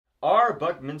Our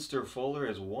Buckminster Fuller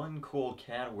is one cool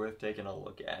cat worth taking a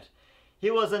look at. He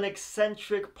was an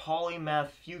eccentric polymath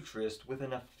futurist with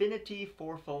an affinity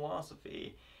for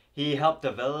philosophy. He helped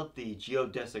develop the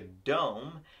geodesic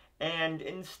dome, and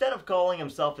instead of calling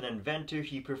himself an inventor,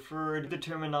 he preferred the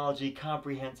terminology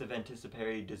comprehensive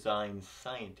anticipatory design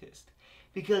scientist,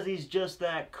 because he's just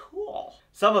that cool.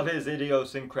 Some of his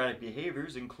idiosyncratic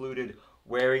behaviors included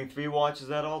wearing 3 watches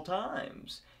at all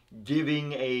times,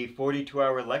 giving a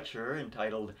 42-hour lecture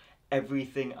entitled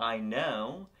Everything I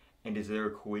Know, and is there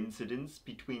a coincidence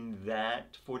between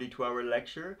that 42-hour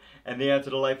lecture and the answer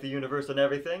to life, the universe, and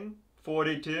everything?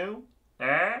 42?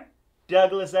 Huh?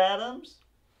 Douglas Adams?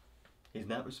 He's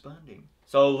not responding.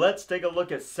 So let's take a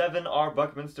look at 7 R.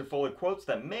 Buckminster Fuller quotes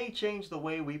that may change the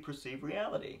way we perceive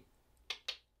reality.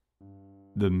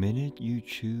 The minute you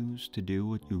choose to do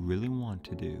what you really want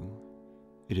to do,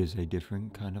 it is a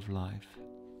different kind of life.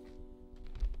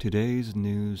 Today's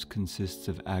news consists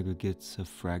of aggregates of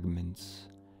fragments.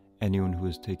 Anyone who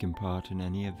has taken part in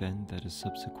any event that has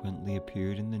subsequently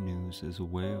appeared in the news is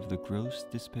aware of the gross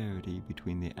disparity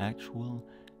between the actual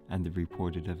and the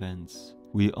reported events.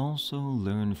 We also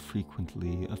learn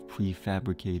frequently of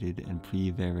prefabricated and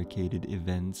prevaricated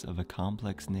events of a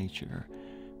complex nature,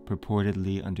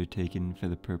 purportedly undertaken for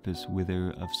the purpose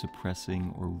whether of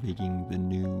suppressing or rigging the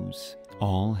news.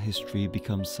 All history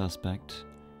becomes suspect.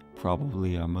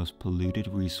 Probably our most polluted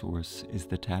resource is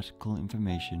the tactical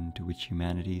information to which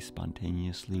humanity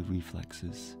spontaneously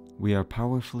reflexes. We are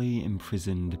powerfully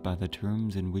imprisoned by the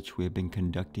terms in which we have been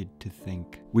conducted to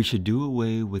think. We should do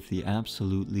away with the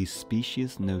absolutely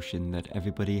specious notion that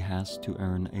everybody has to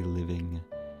earn a living.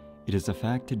 It is a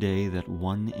fact today that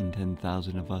 1 in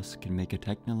 10,000 of us can make a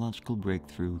technological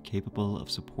breakthrough capable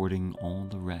of supporting all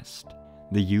the rest.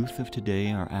 The youth of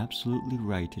today are absolutely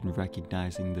right in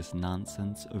recognizing this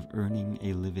nonsense of earning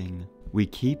a living. We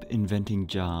keep inventing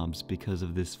jobs because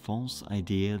of this false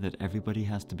idea that everybody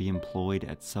has to be employed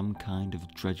at some kind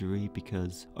of drudgery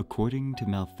because, according to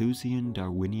Malthusian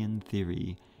Darwinian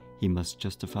theory, he must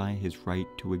justify his right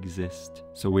to exist.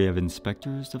 So we have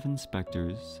inspectors of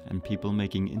inspectors, and people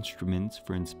making instruments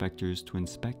for inspectors to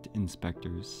inspect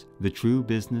inspectors. The true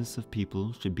business of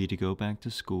people should be to go back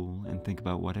to school and think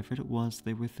about whatever it was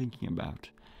they were thinking about,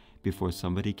 before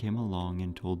somebody came along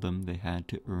and told them they had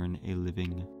to earn a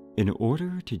living. In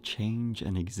order to change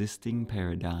an existing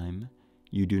paradigm,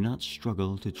 you do not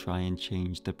struggle to try and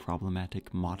change the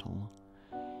problematic model.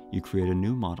 You create a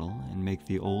new model and make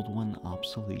the old one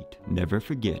obsolete. Never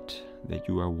forget that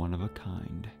you are one of a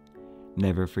kind.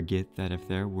 Never forget that if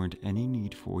there weren't any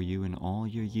need for you in all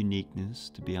your uniqueness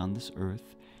to be on this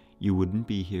earth, you wouldn't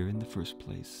be here in the first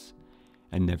place.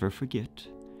 And never forget,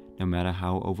 no matter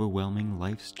how overwhelming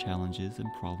life's challenges and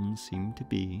problems seem to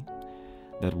be,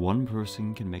 that one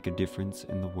person can make a difference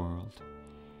in the world.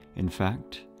 In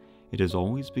fact, it is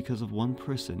always because of one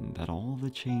person that all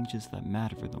the changes that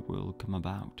matter in the world come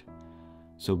about.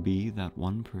 So be that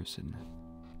one person.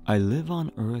 I live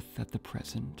on Earth at the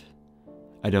present.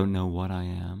 I don't know what I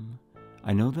am.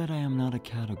 I know that I am not a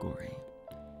category.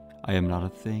 I am not a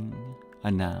thing,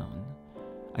 a noun.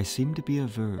 I seem to be a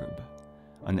verb,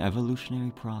 an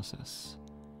evolutionary process,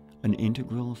 an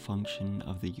integral function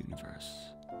of the universe.